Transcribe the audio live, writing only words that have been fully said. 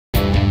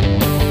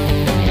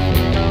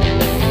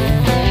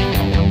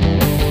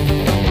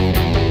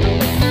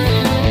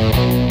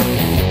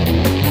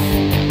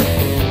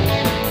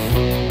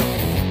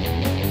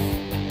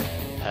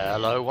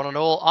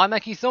I'm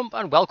EkkiThump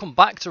and welcome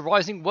back to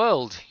Rising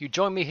World. You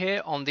join me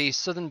here on the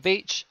southern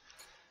beach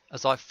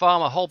as I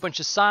farm a whole bunch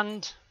of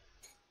sand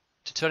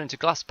to turn into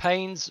glass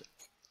panes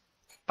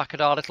back at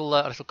our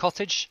little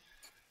cottage.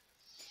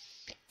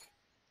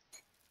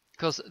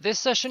 Because this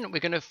session we're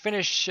going to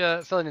finish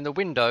filling in the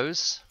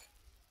windows,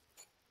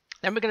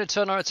 then we're going to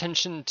turn our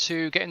attention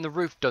to getting the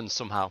roof done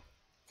somehow.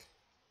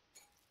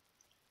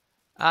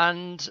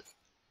 And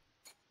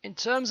in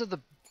terms of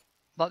the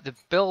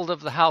build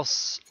of the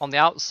house on the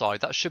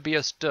outside, that should be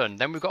us done.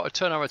 Then we've got to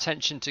turn our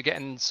attention to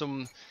getting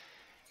some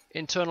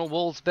internal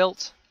walls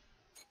built.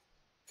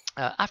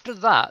 After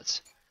that,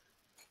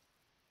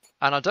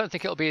 and I don't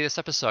think it'll be this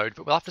episode,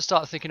 but we'll have to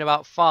start thinking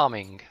about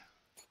farming.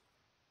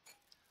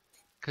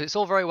 Because it's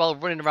all very well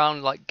running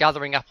around like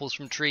gathering apples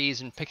from trees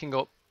and picking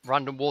up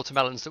random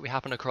watermelons that we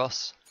happen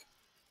across.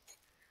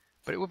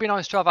 But it would be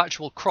nice to have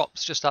actual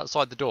crops just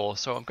outside the door,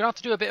 so I'm going to have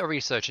to do a bit of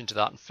research into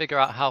that and figure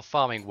out how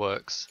farming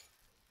works.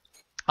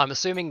 I'm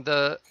assuming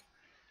a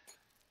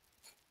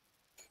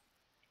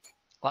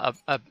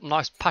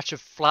nice patch of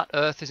flat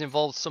earth is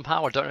involved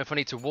somehow. I don't know if I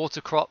need to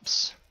water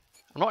crops.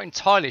 I'm not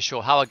entirely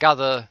sure how I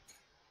gather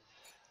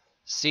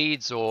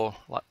seeds or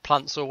like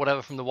plants or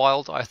whatever from the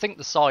wild. I think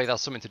the scythe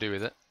has something to do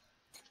with it.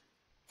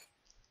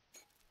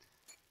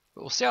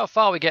 But we'll see how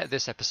far we get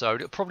this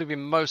episode. It'll probably be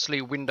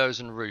mostly windows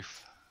and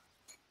roof.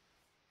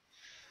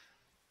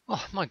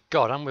 Oh my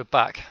god, and we're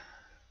back.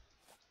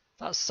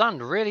 That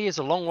sand really is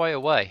a long way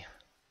away.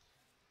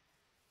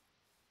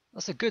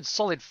 That's a good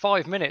solid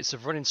 5 minutes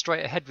of running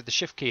straight ahead with the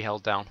shift key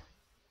held down.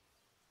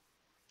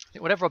 I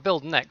think whatever I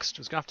build next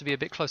is going to have to be a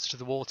bit closer to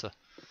the water.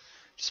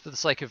 Just for the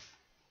sake of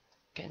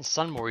getting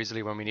sand more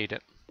easily when we need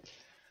it.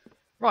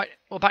 Right,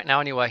 we're back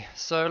now anyway.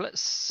 So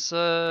let's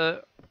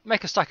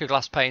make a stack of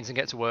glass panes and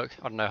get to work.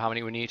 I don't know how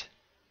many we need.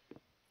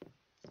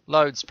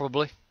 Loads,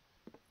 probably.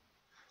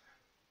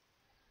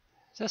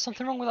 Is there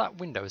something wrong with that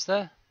window? Is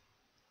there?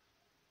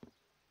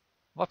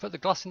 Have I put the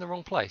glass in the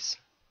wrong place?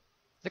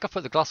 I think I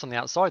put the glass on the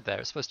outside there.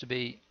 It's supposed to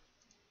be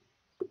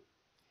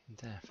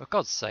there. For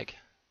God's sake.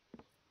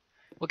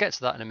 We'll get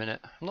to that in a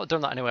minute. I'm not done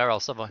that anywhere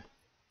else, have I?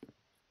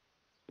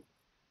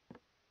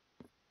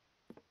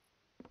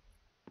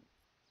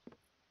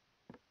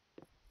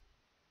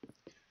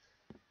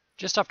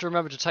 Just have to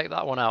remember to take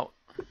that one out.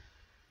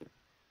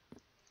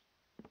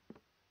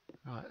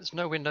 Right, there's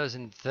no windows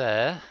in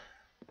there.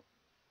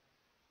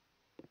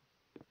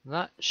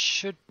 That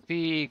should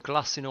be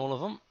glass in all of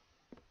them.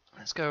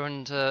 Let's go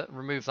and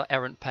remove that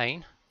errant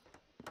pane.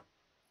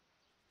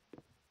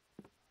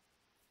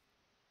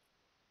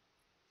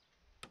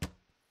 So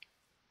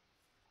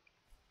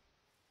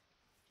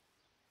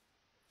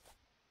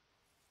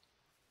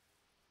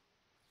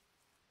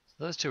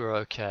those two are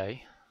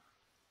okay.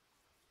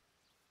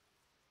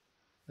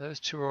 Those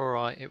two are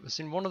alright. It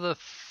was in one of the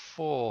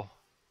 4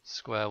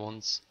 square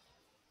ones.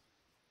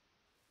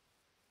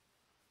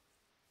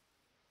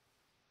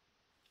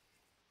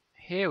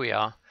 Here we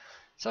are.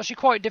 It's actually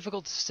quite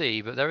difficult to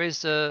see, but there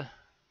is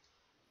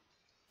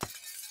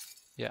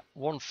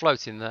one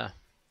floating there.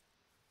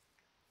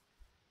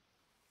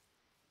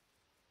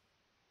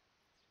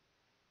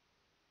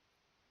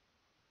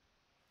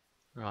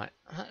 Right,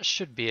 that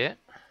should be it.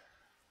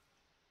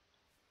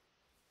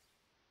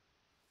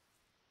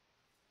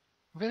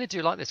 I really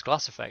do like this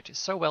glass effect. It's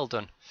so well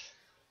done.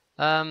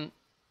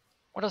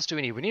 What else do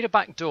we need? We need a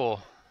back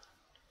door.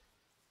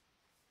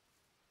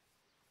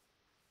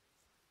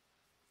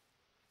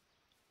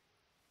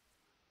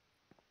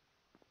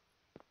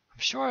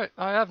 I'm sure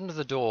I have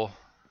another door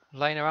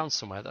laying around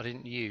somewhere that I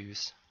didn't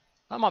use.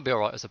 That might be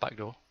alright as a back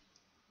door.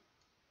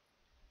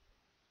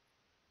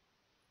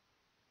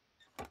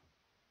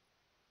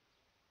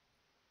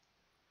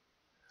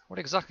 What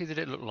exactly did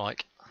it look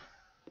like?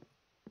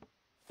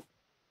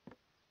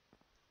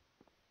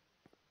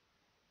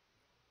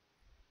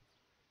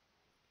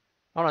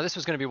 Oh no, this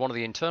was going to be one of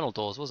the internal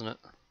doors, wasn't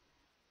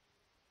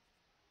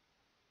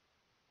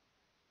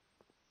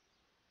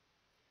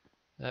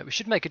it? We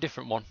should make a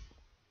different one.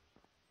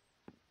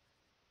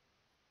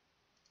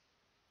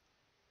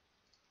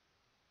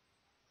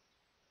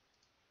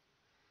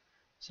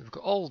 So we've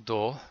got old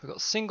door, we've got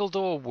single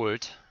door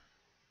wood.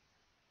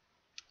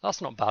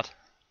 That's not bad.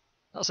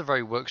 That's a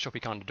very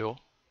workshopy kind of door.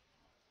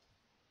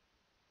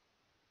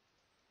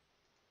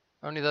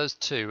 Only those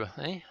two,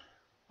 eh?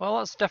 Well,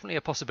 that's definitely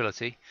a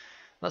possibility.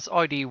 That's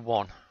ID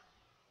 1.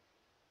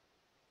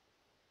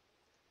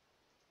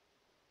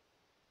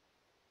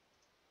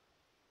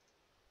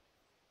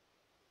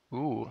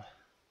 Ooh.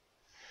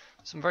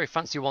 Some very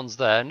fancy ones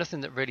there. Nothing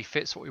that really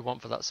fits what we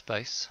want for that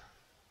space.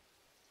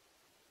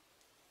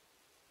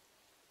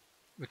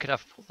 We could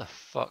have... what the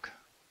fuck?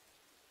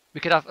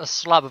 We could have a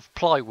slab of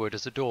plywood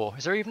as a door.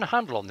 Is there even a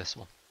handle on this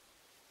one?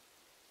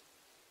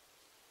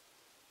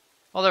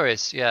 Oh, there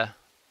is, yeah.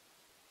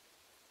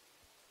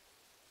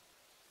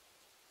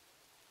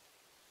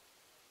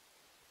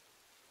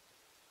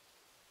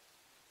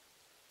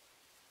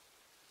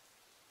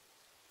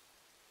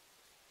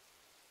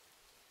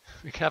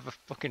 We could have a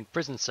fucking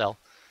prison cell.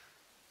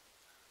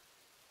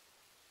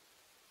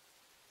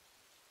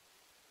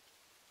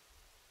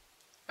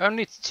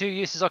 Only two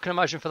uses I can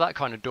imagine for that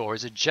kind of door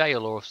is a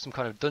jail or some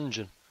kind of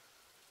dungeon.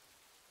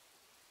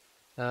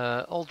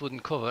 Old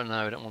wooden cover,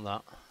 no, I don't want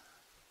that.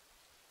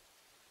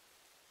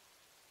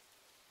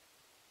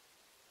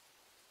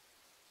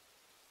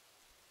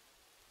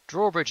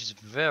 Drawbridge is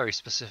very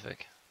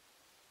specific.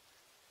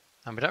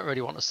 And we don't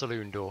really want a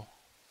saloon door.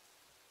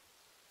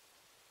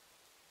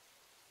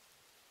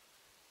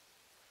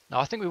 No,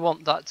 I think we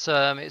want that,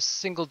 it's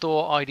single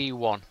door ID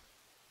 1.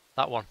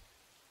 That one.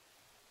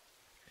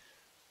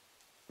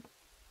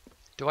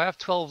 Do I have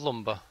 12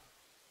 lumber?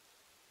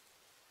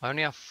 I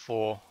only have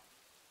 4.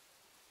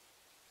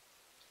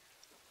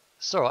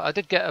 It's alright, I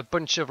did get a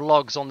bunch of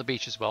logs on the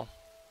beach as well.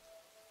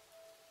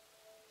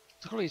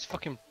 Look at all these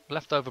fucking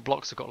leftover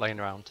blocks I've got laying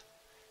around.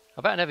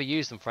 I bet I never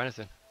use them for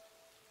anything.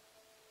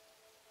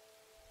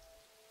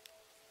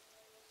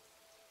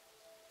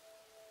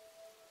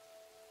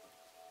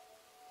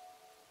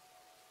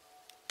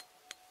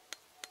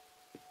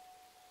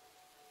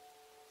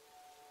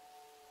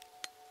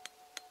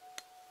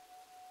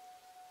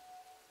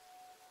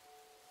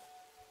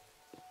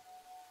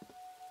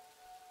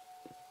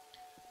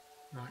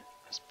 Right,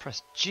 let's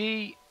press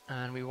G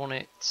and we want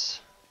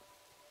it.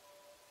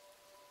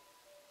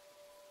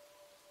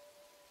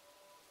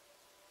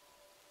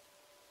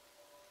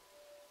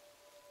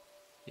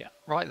 Yeah,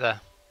 right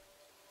there.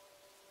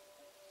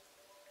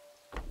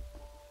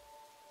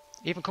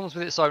 Even comes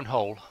with its own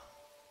hole.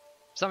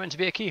 Is that meant to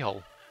be a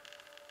keyhole?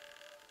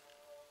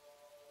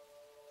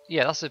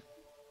 Yeah, that's a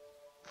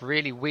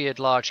really weird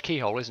large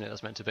keyhole, isn't it?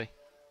 That's meant to be.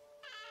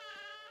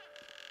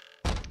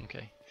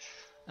 Okay.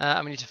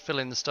 And we need to fill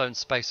in the stone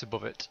space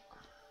above it.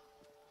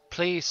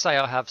 Please say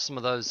I have some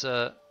of those...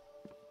 Oh,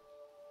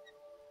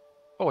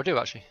 I do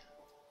actually.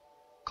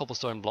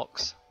 Cobblestone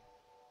blocks.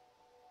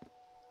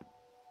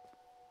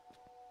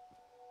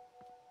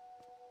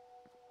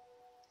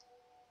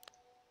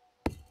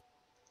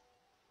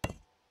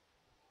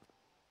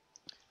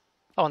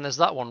 Oh, and there's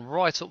that one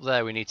right up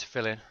there we need to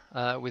fill in.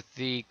 With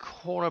the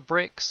corner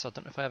bricks. I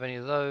don't know if I have any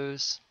of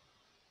those.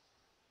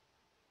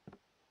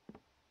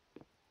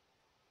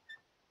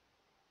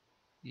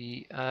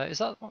 Is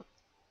that one?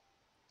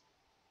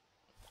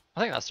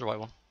 I think that's the right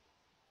one.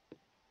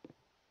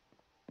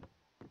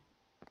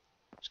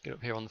 Just get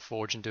up here on the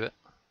forge and do it.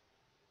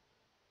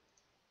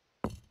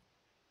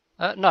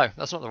 No,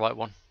 that's not the right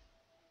one.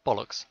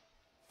 Bollocks.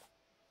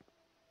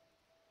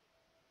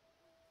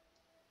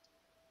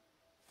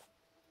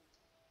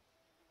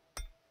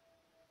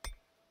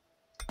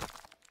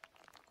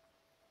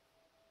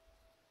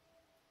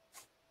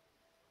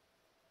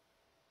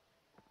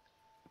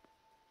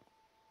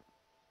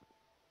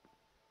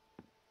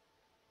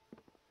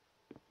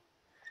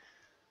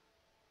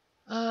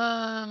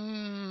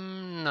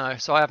 No,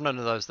 so I have none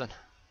of those then.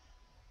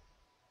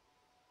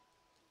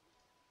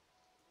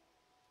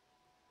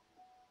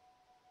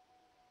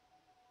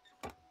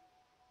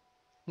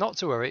 Not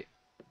to worry.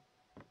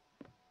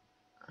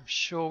 I'm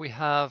sure we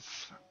have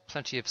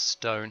plenty of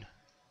stone.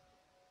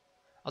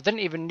 I didn't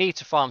even need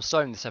to farm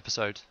stone this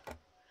episode,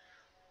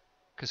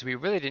 because we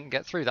really didn't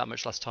get through that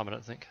much last time, I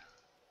don't think.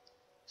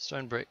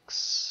 Stone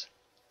bricks.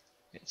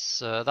 It's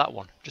that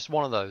one. Just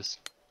one of those.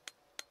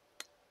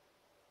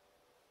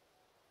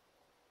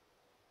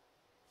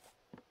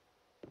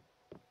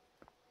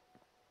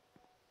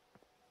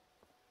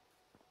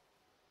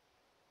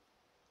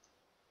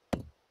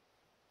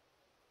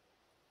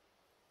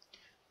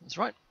 That's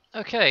right.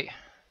 Okay.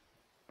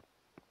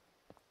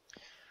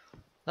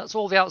 That's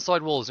all the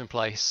outside walls in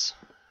place.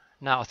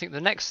 Now I think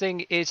the next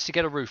thing is to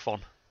get a roof on.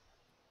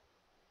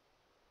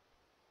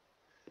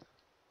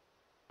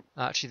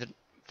 Actually, the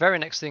very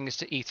next thing is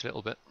to eat a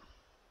little bit.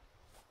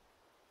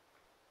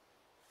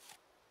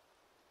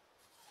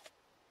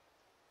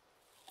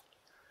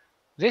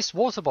 This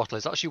water bottle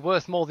is actually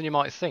worth more than you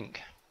might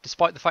think,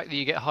 despite the fact that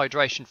you get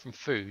hydration from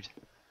food.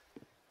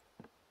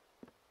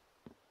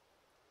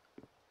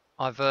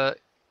 I've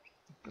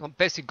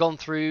basically gone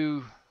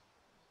through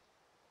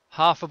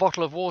half a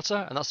bottle of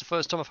water, and that's the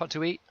first time I've had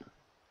to eat.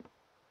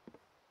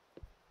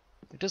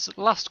 It does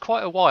last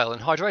quite a while,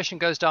 and hydration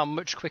goes down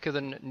much quicker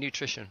than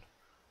nutrition.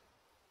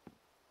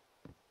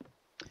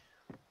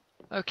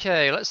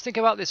 Okay, let's think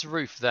about this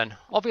roof then.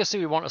 Obviously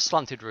we want a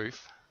slanted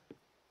roof.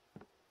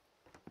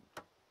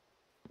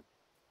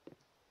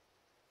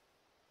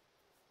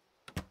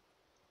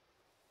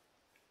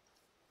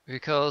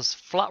 Because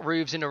flat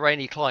roofs in a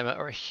rainy climate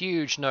are a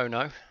huge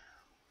no-no.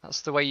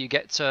 That's the way you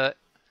get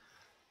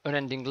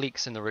unending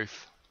leaks in the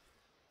roof.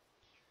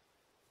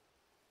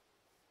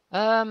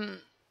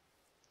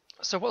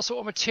 So what sort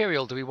of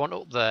material do we want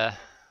up there?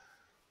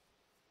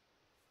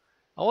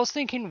 I was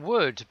thinking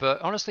wood,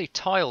 but honestly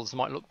tiles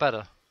might look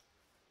better.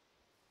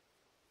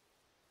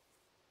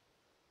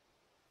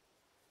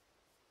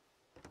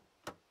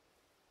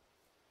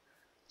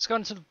 Let's go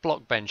into the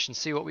block bench and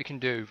see what we can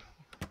do.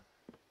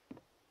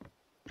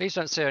 Please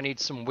don't say I need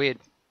some weird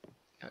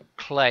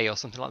clay or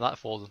something like that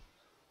for them.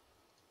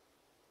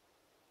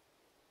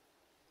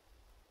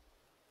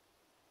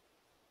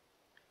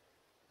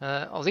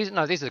 Oh,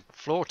 these are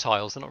floor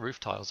tiles, they're not roof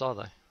tiles, are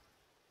they?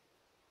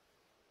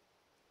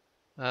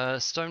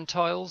 Stone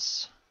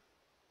tiles.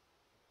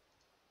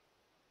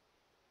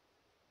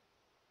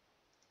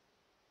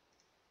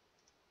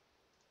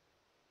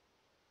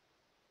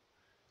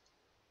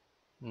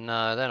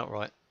 No, they're not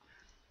right.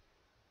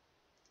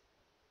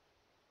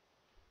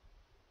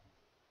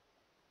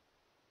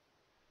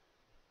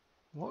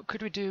 What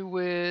could we do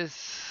with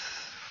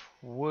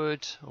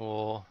wood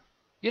or...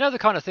 You know the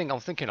kind of thing I'm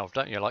thinking of,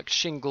 don't you? Like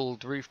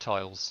shingled roof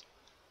tiles.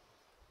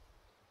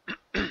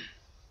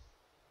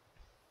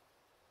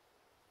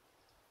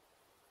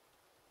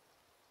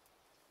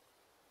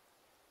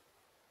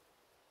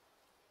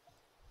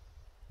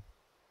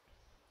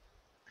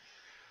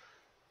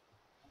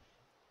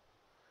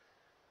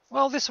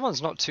 Well, this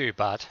one's not too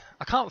bad.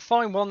 I can't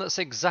find one that's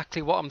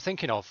exactly what I'm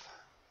thinking of.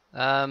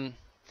 Because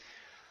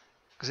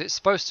it's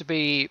supposed to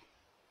be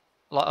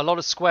like a lot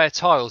of square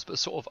tiles, but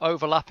sort of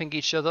overlapping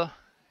each other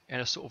in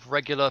a sort of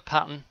regular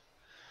pattern.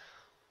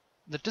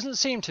 There doesn't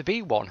seem to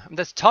be one. I mean,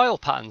 there's tile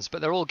patterns,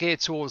 but they're all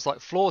geared towards like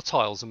floor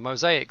tiles and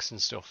mosaics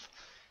and stuff.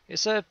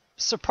 It's a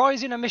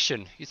surprising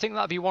omission. You'd think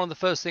that'd be one of the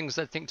first things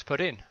they'd think to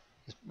put in,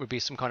 would be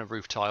some kind of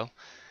roof tile.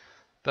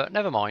 But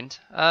never mind.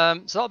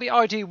 So that'll be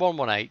ID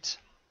 118.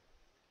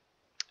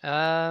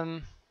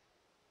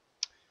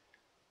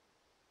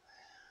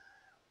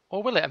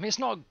 Or will it? I mean, it's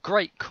not a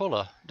great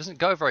colour. It doesn't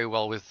go very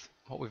well with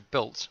what we've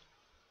built.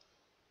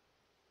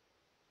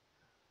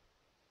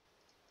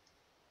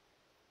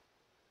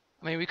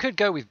 I mean, we could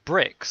go with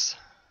bricks,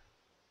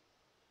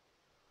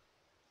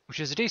 which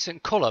is a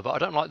decent colour, but I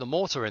don't like the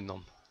mortar in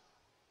them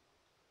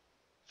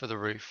for the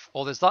roof.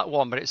 Or there's that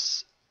one,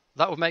 but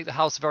that would make the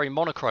house very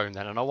monochrome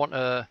then, and I want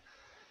a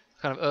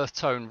kind of earth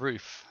tone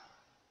roof.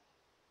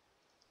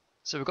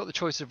 So we've got the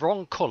choice of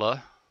wrong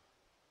colour,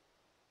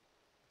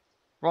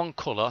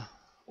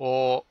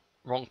 or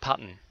wrong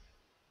pattern.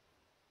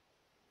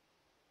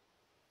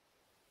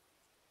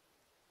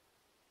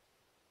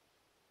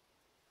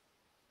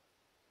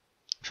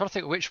 I'm trying to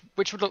think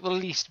which would look the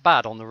least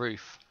bad on the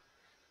roof.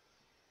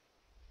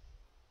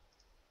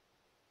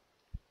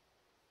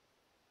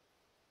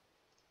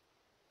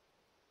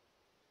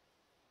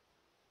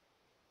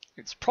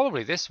 It's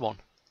probably this one.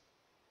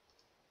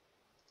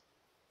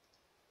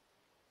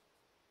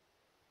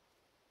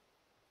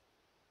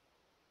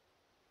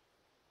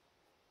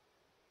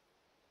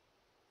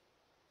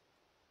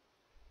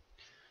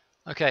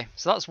 Okay,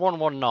 so that's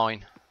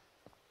 119.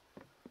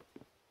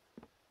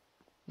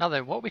 Now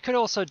then, what we could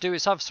also do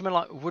is have something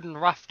like wooden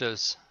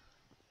rafters.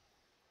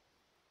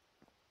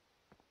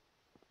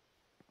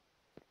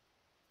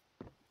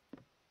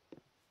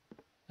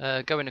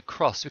 Going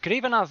across. We could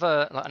even have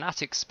like an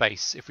attic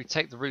space if we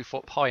take the roof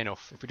up high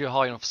enough, if we do a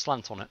high enough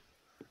slant on it.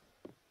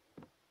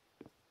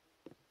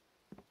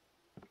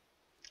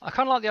 I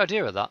kind of like the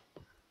idea of that.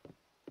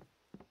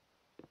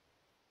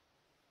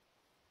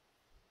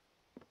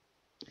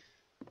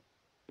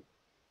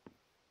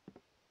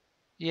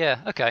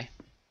 Yeah, okay.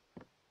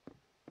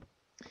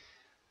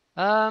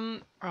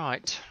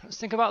 Right, let's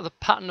think about the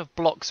pattern of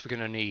blocks we're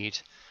going to need.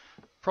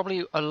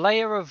 Probably a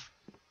layer of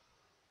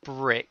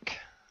brick.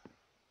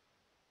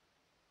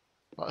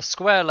 Like a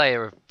square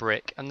layer of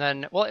brick, and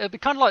then, well, it'll be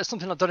kind of like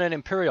something I've done in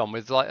Imperion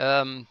with like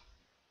a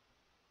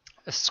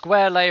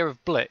square layer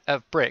of brick,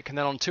 and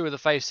then on two of the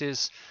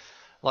faces,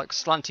 like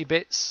slanty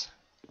bits.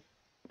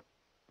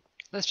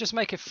 Let's just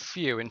make a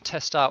few and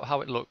test out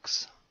how it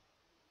looks.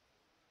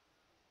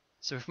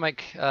 So if we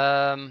make,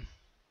 hold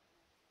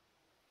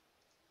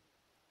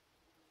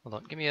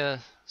on, give me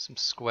some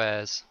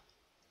squares.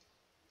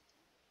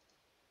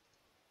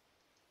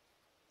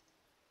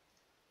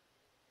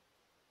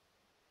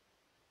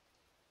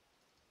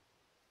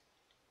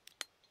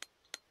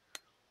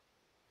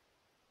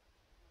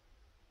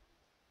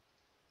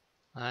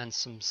 And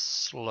some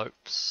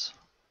slopes.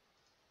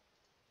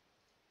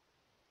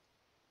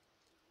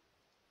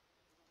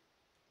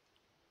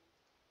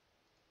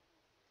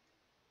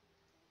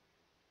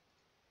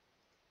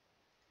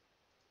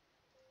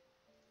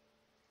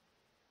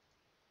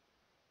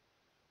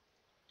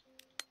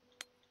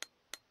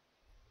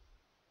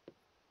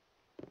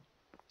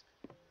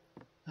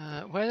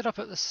 Where did I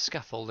put the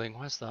scaffolding?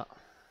 Where's that?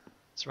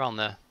 It's around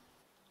there.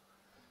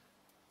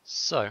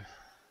 So,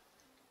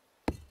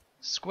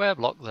 square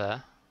block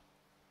there.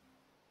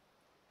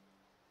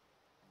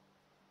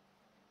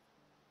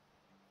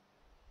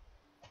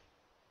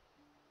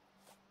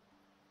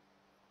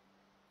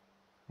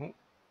 Ooh,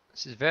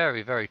 this is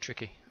very, very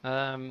tricky.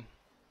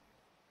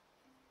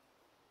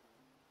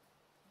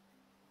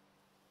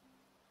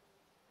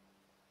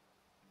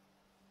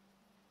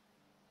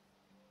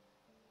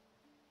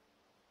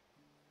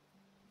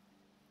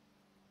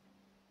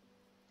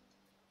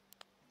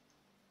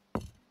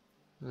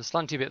 There's a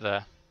slanty bit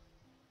there.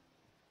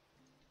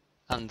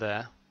 And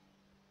there.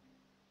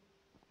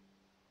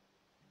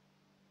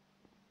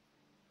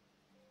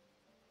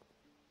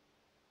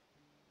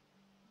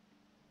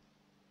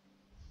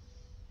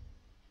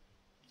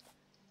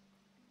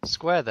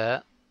 Square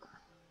there.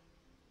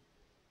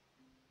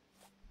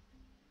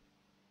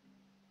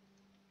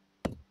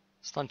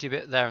 Slanty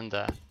bit there and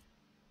there.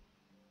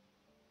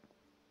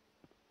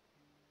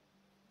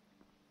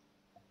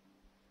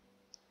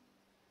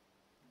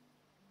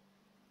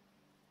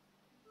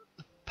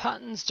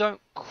 patterns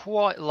don't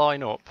quite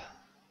line up.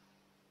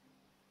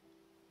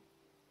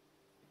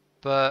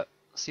 But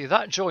see,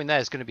 that join there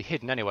is going to be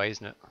hidden anyway,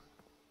 isn't it?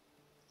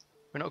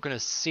 We're not going to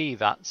see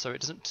that, so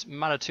it doesn't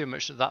matter too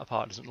much that that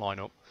part doesn't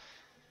line up.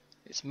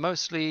 It's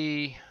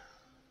mostly...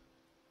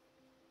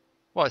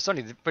 well, it's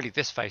only really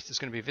this face that's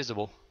going to be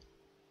visible.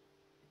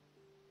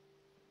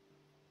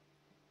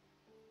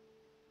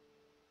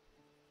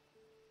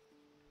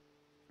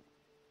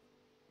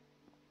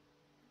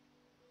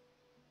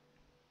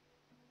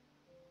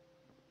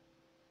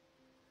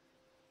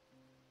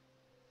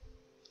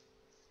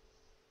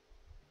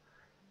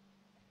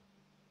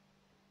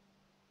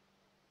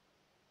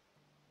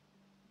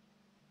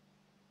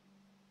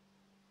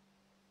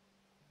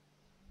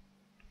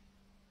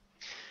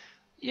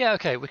 Yeah,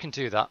 okay, we can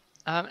do that.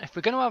 If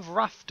we're going to have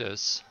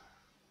rafters...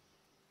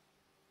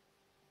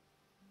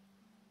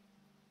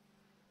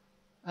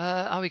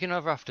 are we going to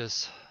have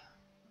rafters?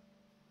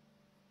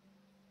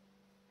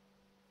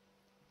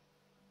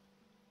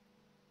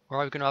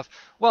 Or are we going to have...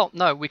 well,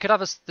 no, we could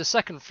have the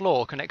second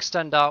floor can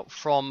extend out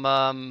from...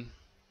 let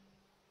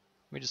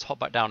me just hop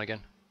back down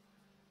again.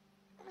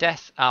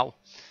 Death, ow.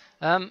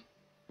 The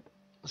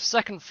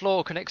second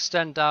floor can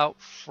extend out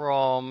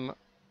from...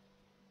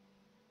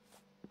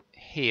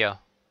 here.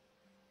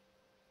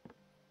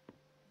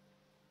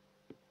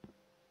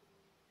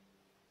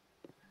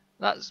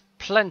 That's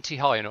plenty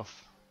high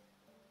enough.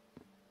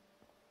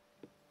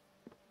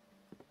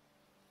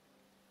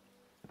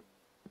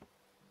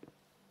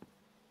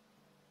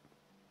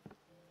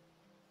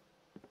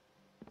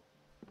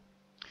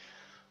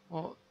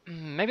 Well,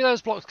 maybe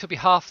those blocks could be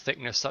half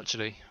thickness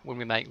actually when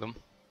we make them.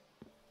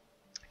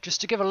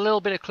 Just to give a little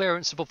bit of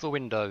clearance above the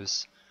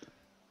windows.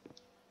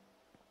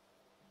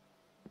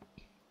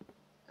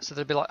 So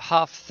they'd be like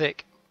half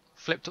thick,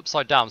 flipped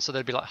upside down, so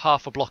there'd be like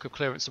half a block of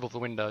clearance above the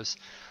windows.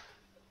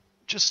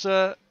 Just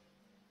looking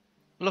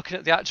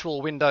at the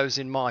actual windows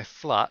in my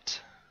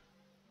flat,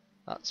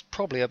 that's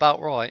probably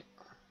about right.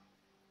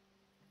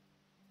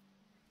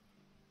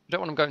 I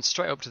don't want them going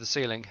straight up to the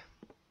ceiling.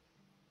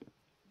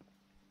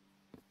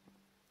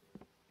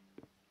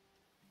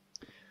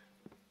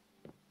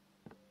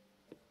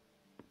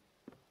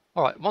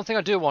 Alright, one thing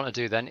I do want to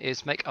do then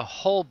is make a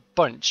whole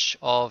bunch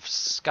of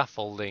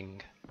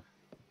scaffolding.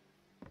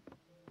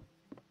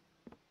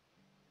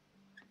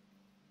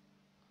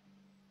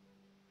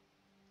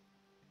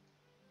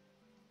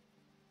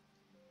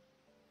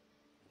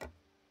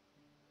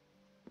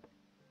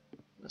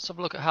 Let's have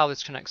a look at how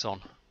this connects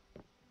on.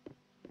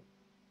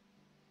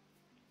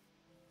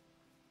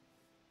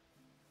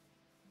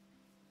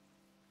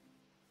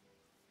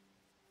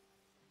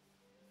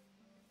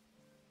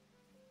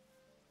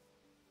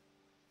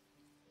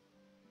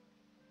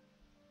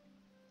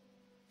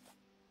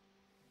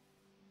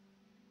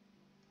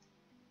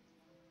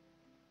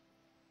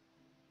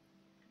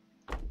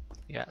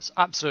 Yeah, it's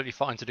absolutely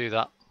fine to do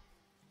that.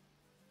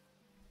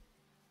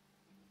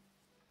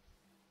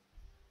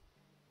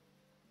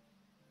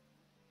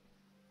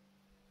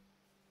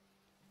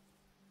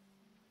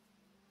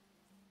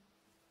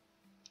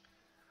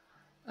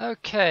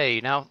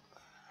 Okay, now,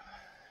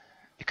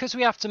 because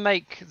we have to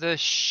make the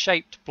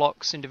shaped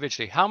blocks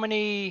individually, how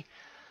many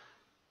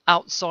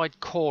outside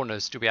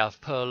corners do we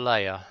have per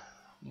layer?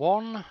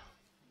 1,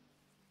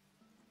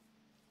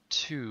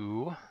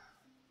 2,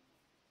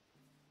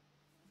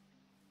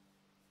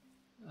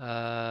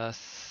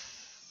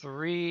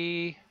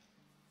 3,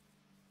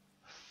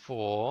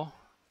 4,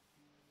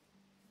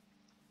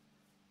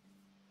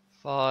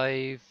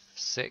 5,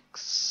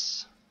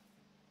 6,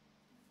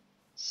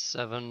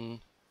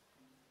 7,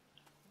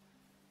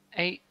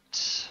 8,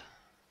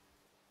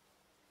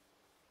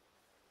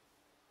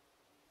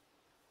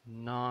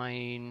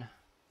 9.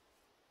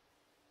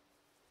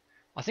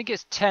 I think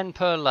it's 10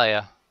 per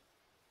layer.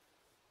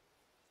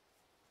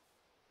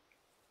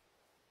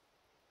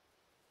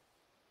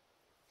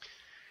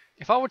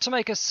 If I were to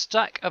make a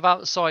stack of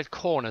outside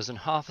corners and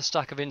half a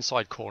stack of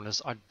inside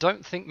corners, I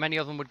don't think many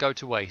of them would go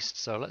to waste,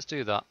 so let's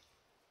do that.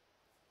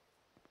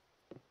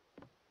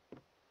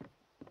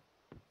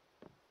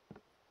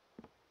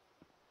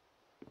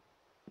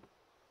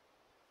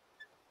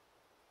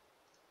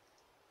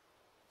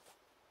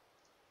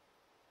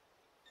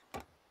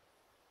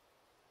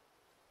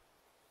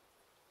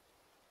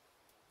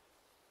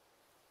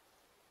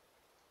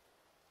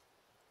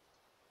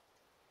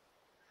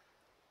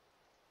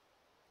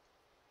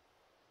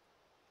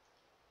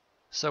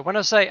 So when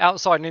I say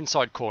outside and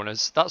inside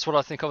corners, that's what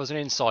I think of as an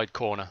inside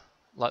corner,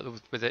 like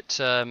with it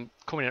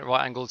coming in at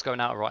right angles,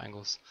 going out at right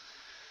angles.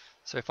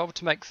 So if I were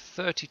to make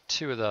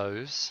 32 of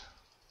those,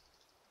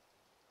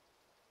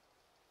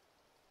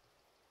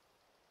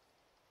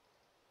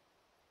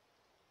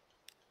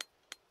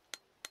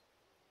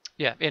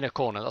 yeah, inner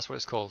corner, that's what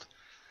it's called.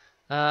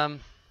 And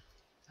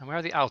where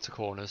are the outer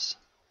corners?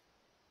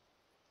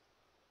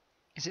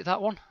 Is it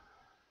that one?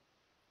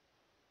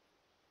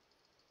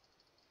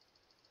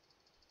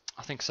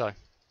 I think so.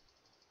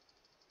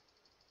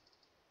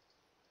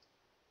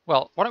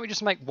 Well, why don't we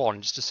just make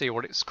one just to see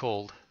what it's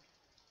called?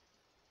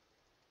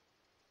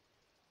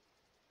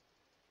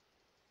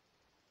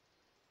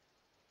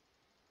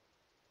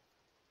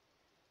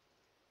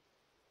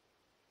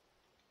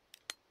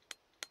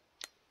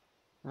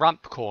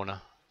 ramp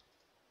corner.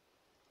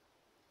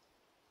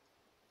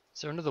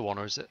 Is there another one,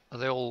 or are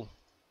they all...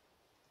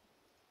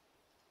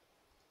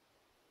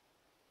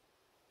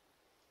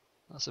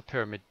 That's a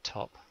pyramid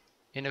top.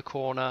 Inner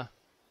corner.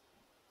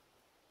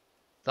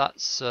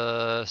 That's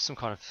some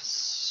kind of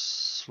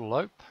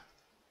slope.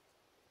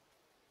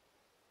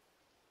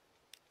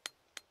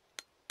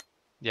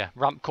 Yeah,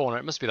 ramp corner.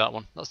 It must be that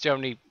one. That's the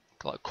only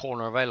like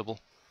corner available.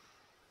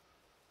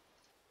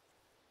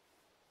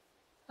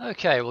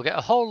 Okay, we'll get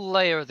a whole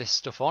layer of this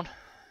stuff on.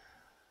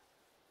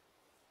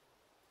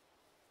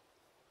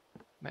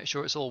 Make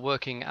sure it's all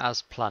working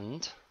as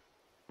planned.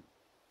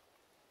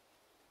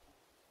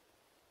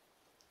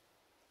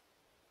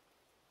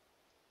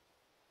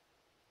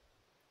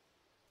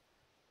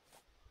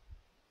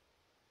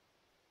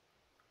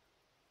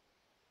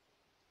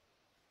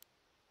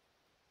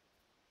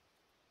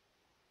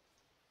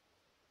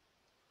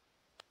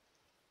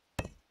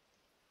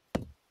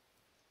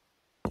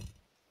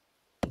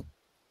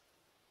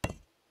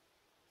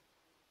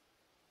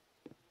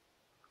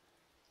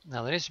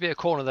 Now there needs to be a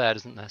corner there,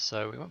 doesn't there?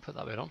 So we won't put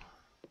that bit on.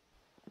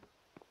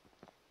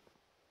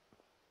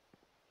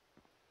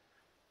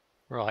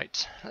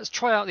 Right, let's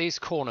try out these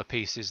corner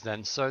pieces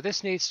then. So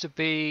this needs to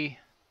be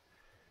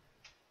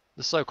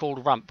the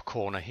so-called ramp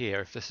corner here,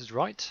 if this is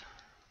right.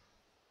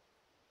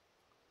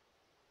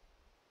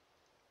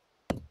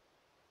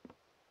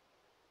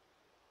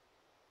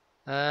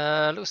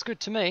 Looks good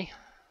to me.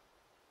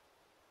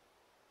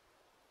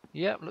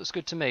 Yep, looks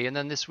good to me. And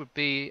then this would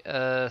be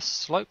a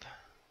slope.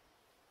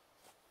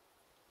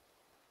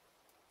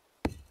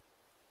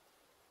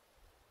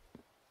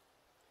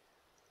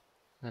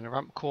 Then a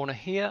ramp corner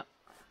here.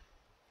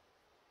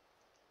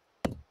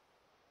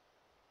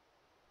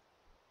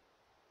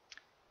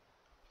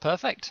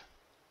 Perfect.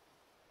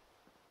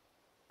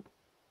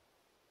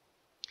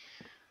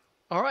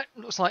 Alright,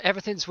 looks like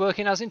everything's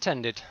working as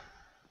intended.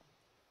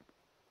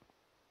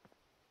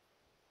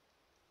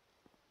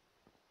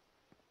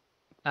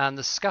 And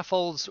the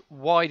scaffold's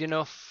wide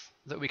enough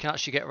that we can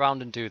actually get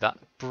around and do that.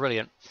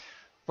 Brilliant.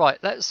 Right,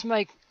 let's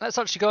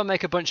actually go and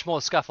make a bunch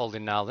more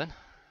scaffolding now then.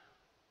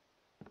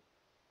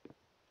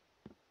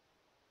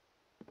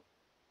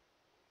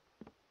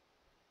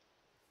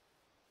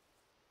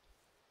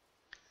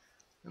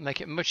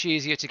 Make it much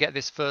easier to get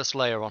this first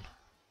layer on.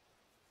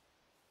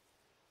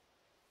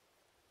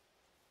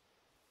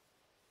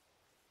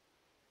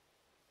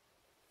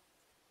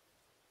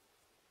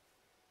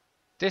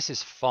 This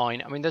is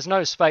fine. I mean, there's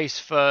no space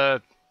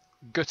for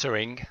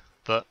guttering,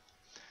 but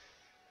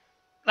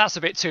that's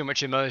a bit too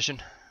much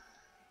immersion.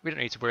 We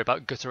don't need to worry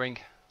about guttering.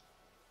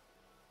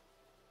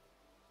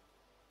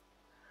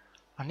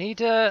 I need,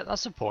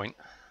 that's a point.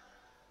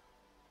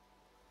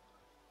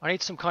 I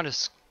need some kind of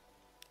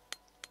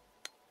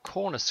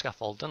corner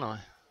scaffold, don't I?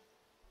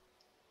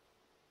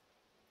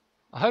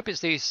 I hope it's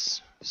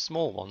these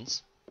small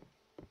ones.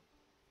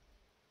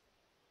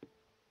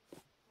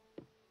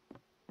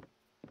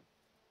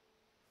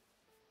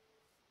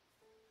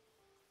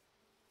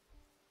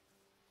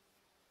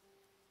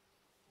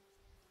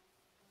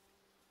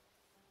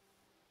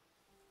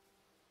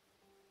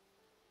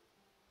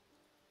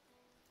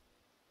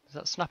 Does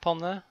that snap on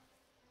there?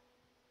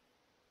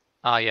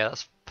 Ah, yeah,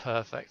 that's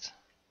perfect.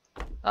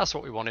 That's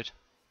what we wanted.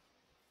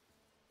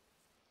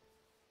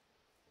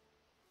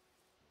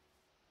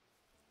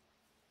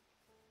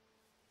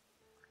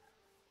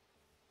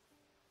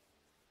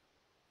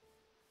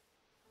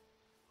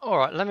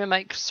 Alright, let me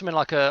make something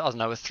like a, I don't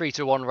know, a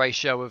 3-to-1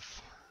 ratio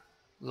of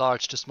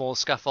large to small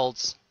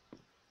scaffolds.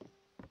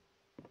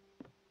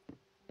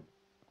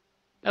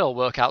 It'll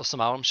work out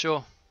somehow, I'm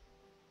sure.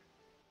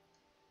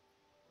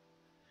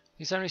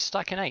 He's only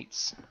stacking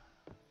 8s.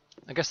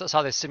 I guess that's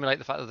how they simulate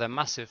the fact that they're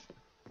massive.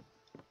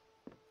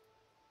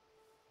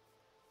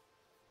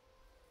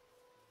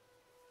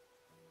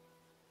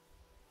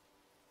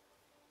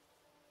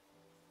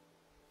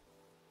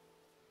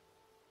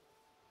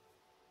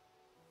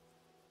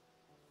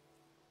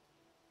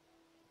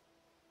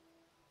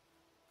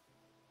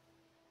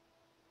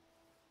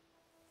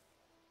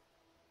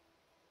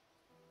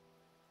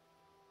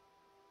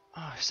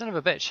 Oh, son of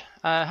a bitch.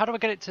 How do I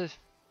get it to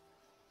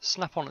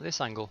snap on at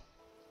this angle?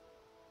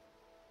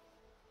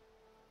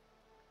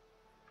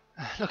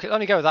 Look, it'll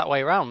only go that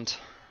way around.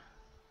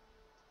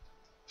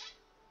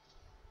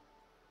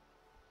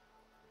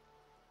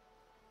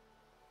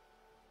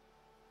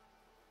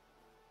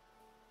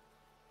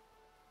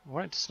 I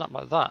want it to snap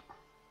like that.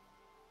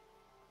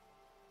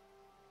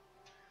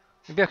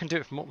 Maybe I can do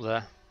it from up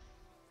there.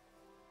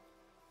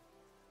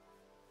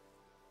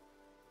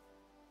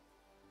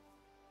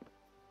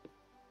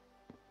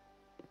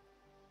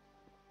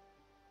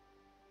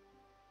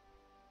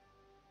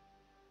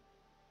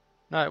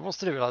 No, it wants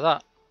to do it like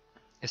that.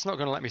 It's not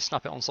going to let me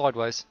snap it on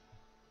sideways.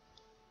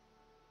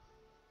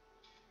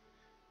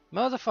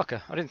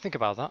 Motherfucker, I didn't think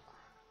about that.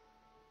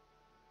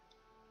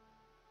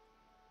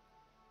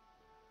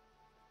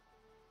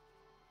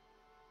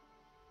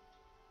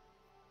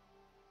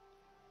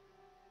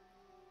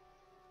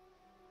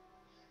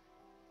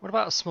 What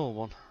about a small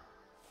one?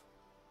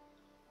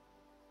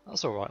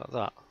 That's alright like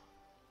that.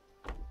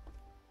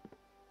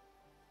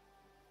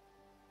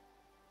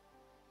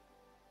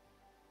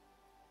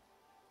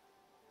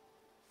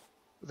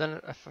 But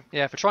then,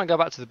 if I try and go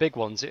back to the big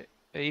ones, it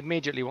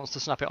immediately wants to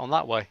snap it on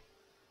that way.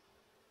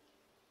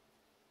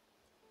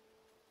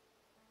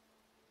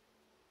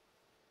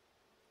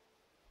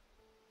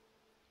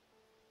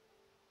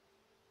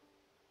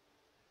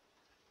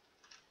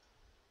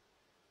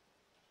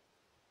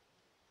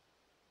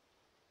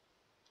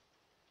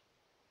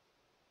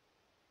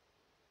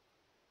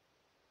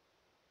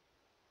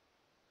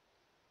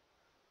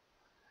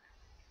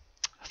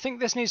 I think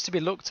this needs to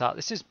be looked at.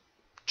 This is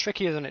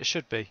trickier than it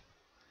should be.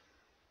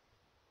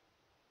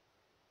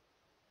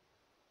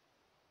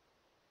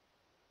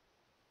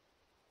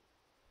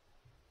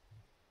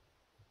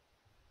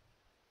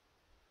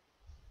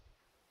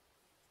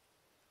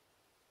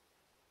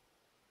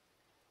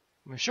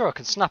 I'm sure I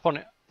can snap on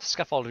it,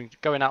 scaffolding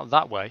going out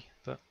that way,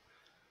 but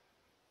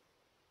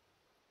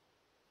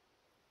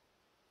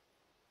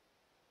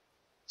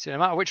see, no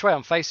matter which way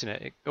I'm facing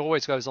it, it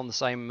always goes on the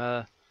same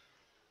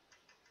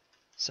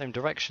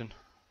direction.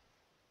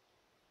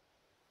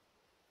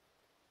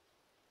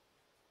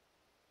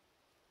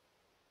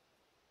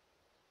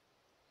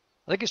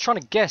 I think it's trying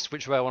to guess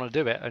which way I want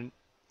to do it, and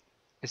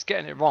it's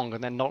getting it wrong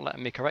and then not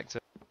letting me correct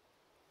it.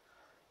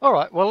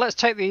 Alright, well let's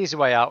take the easy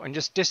way out and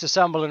just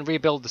disassemble and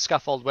rebuild the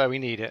scaffold where we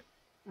need it,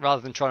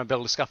 rather than trying to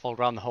build a scaffold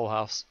around the whole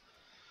house.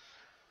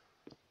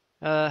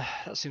 That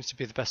seems to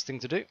be the best thing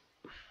to do.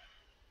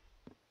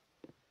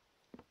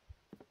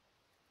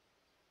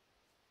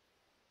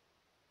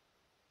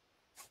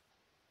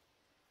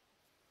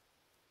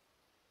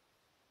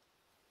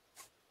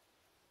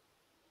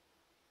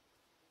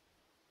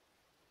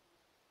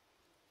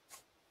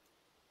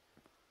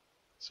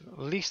 So at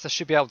least I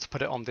should be able to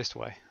put it on this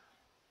way.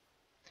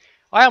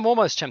 I am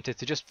almost tempted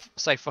to just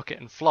say fuck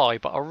it and fly,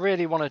 but I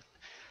really want to,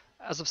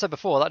 as I've said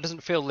before, that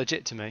doesn't feel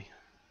legit to me.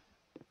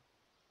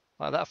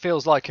 Like, that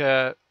feels like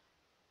a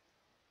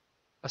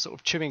sort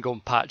of chewing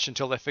gum patch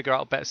until they figure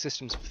out better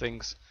systems for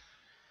things.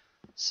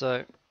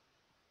 So,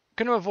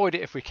 going to avoid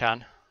it if we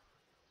can,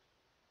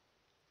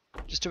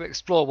 just to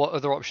explore what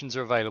other options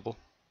are available.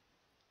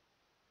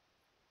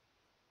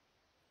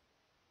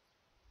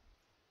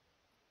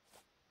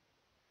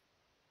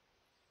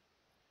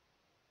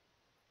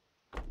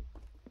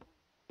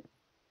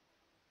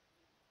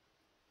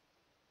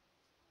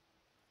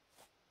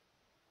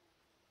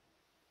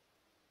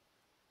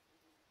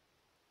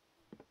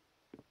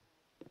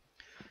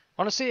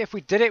 Honestly, if we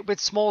did it with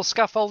small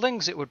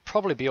scaffoldings, it would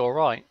probably be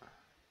alright.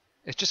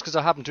 It's just because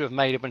I happen to have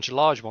made a bunch of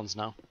large ones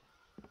now.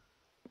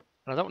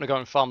 And I don't want to go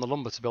and farm the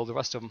lumber to build the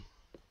rest of them.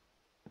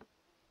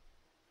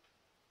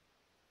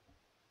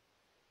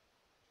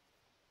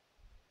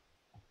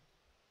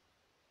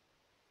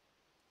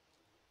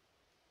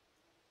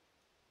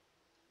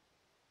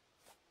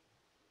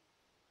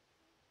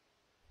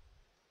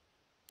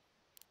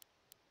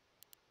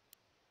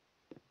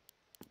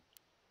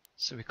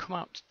 So we come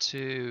out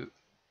to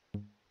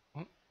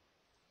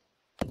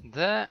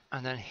there,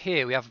 and then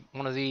here we have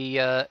one of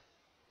the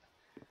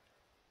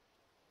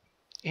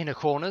inner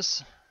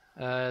corners,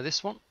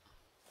 this one.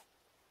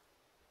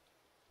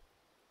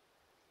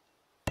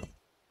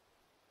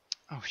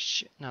 Oh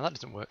shit, no that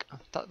doesn't work.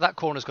 That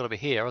corner's got to be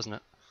here, hasn't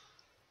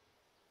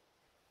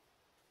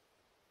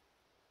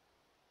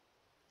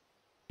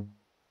it?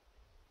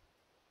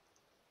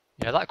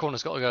 Yeah, that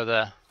corner's got to go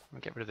there. I'll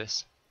get rid of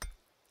this.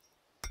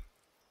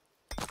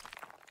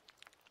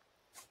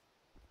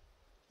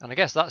 And I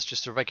guess that's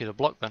just a regular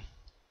block then.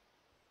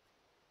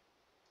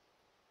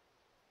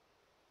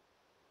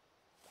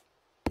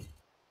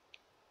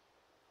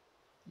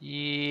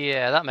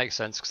 Yeah, that makes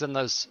sense, because then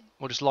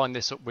we'll just line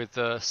this up with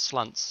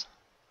slants.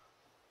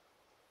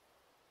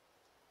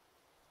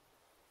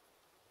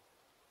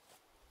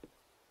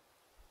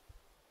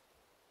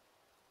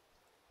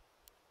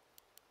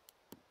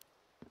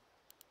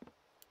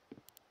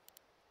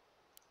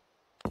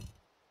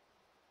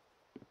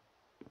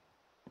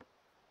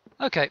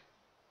 Okay.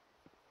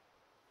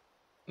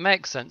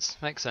 Makes sense,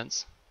 makes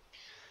sense.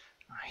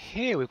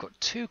 Here we've got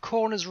two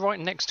corners right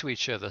next to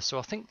each other, so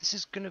I think this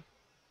is going to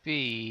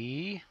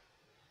be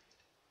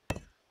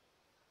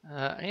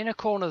an inner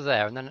corner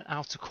there and then an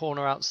outer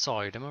corner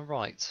outside, am I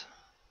right?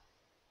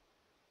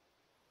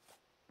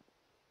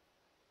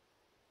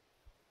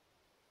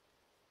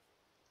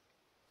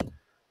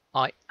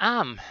 I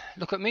am!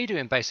 Look at me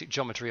doing basic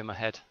geometry in my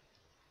head.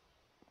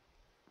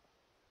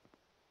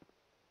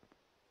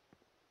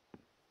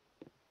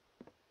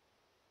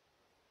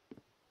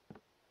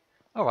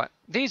 Alright,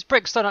 these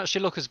bricks don't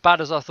actually look as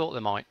bad as I thought they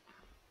might.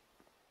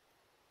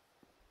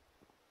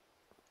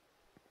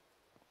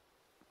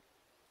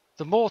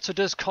 The mortar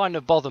does kind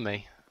of bother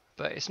me,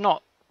 but it's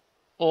not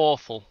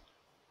awful.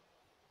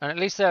 And at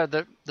least they're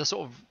the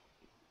sort of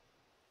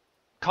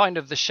kind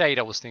of the shade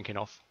I was thinking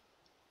of.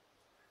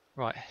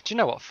 Right, do you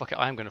know what? Fuck it,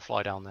 I am going to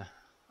fly down there.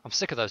 I'm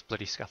sick of those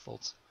bloody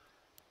scaffolds.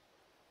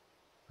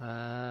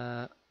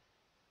 Oh,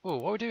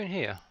 what are we doing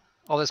here?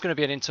 Oh, there's going to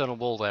be an internal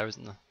wall there,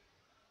 isn't there?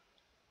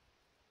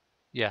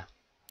 Yeah.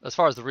 As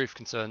far as the roof is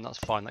concerned, that's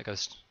fine. That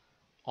goes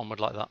onward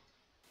like that.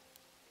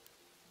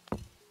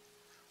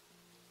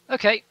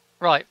 Okay,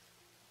 right.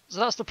 So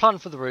that's the plan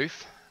for the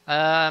roof.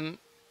 And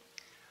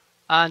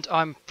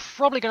I'm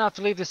probably going to have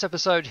to leave this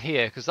episode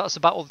here because that's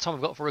about all the time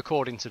I've got for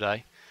recording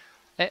today.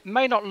 It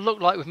may not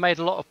look like we've made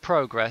a lot of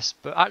progress,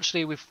 but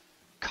actually we've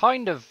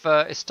kind of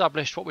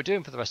established what we're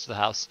doing for the rest of the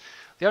house.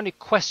 The only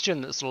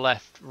question that's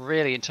left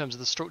really in terms of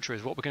the structure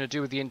is what we're going to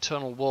do with the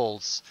internal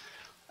walls.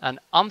 And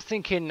I'm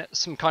thinking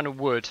some kind of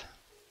wood,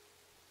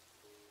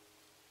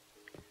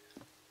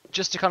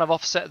 just to kind of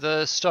offset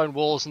the stone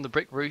walls and the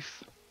brick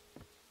roof.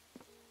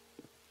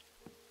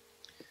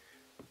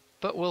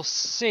 But we'll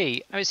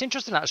see. I mean, it's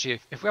interesting actually,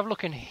 if we have a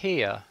look in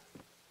here,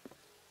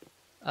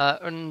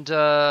 and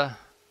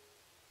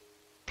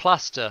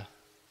plaster,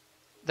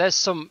 there's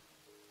some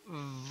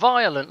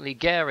violently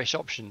garish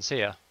options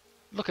here.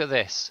 Look at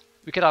this.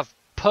 We could have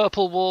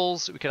purple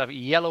walls, we could have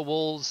yellow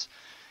walls,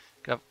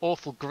 we could have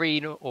awful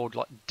green or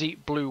like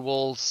deep blue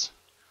walls.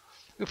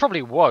 We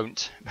probably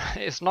won't.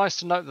 It's nice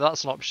to note that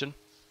that's an option.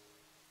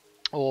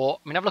 Or,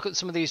 I mean, have a look at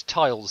some of these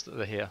tiles that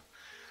are here.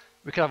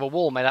 We could have a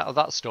wall made out of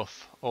that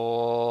stuff,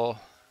 or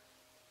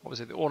what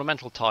was it, the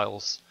ornamental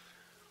tiles.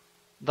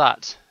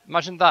 That.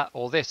 Imagine that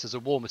or this as a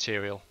wall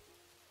material.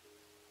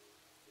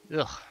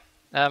 Ugh.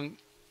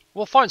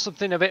 We'll find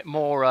something a bit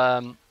more,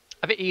 a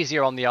bit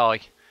easier on the eye.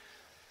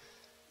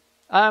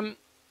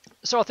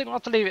 So I think I'll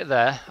have to leave it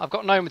there. I've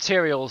got no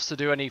materials to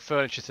do any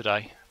furniture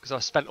today because I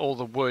spent all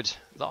the wood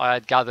that I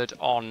had gathered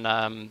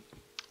on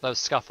those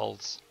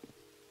scaffolds.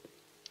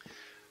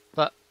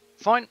 But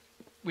fine.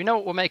 We know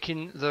what we're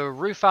making the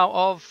roof out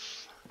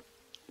of.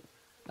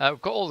 We've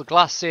got all the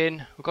glass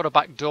in. We've got a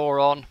back door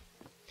on.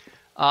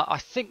 I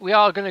think we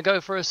are going to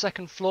go for a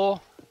second floor.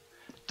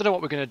 Don't know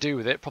what we're going to do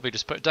with it. Probably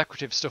just put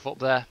decorative stuff up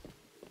there.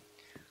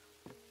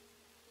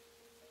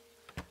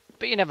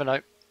 But you never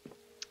know.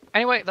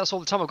 Anyway, that's all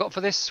the time I've got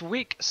for this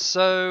week.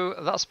 So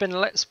that's been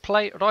Let's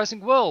Play Rising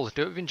World.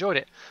 Do hope you've enjoyed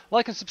it.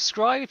 Like and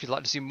subscribe if you'd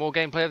like to see more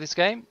gameplay of this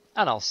game.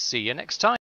 And I'll see you next time.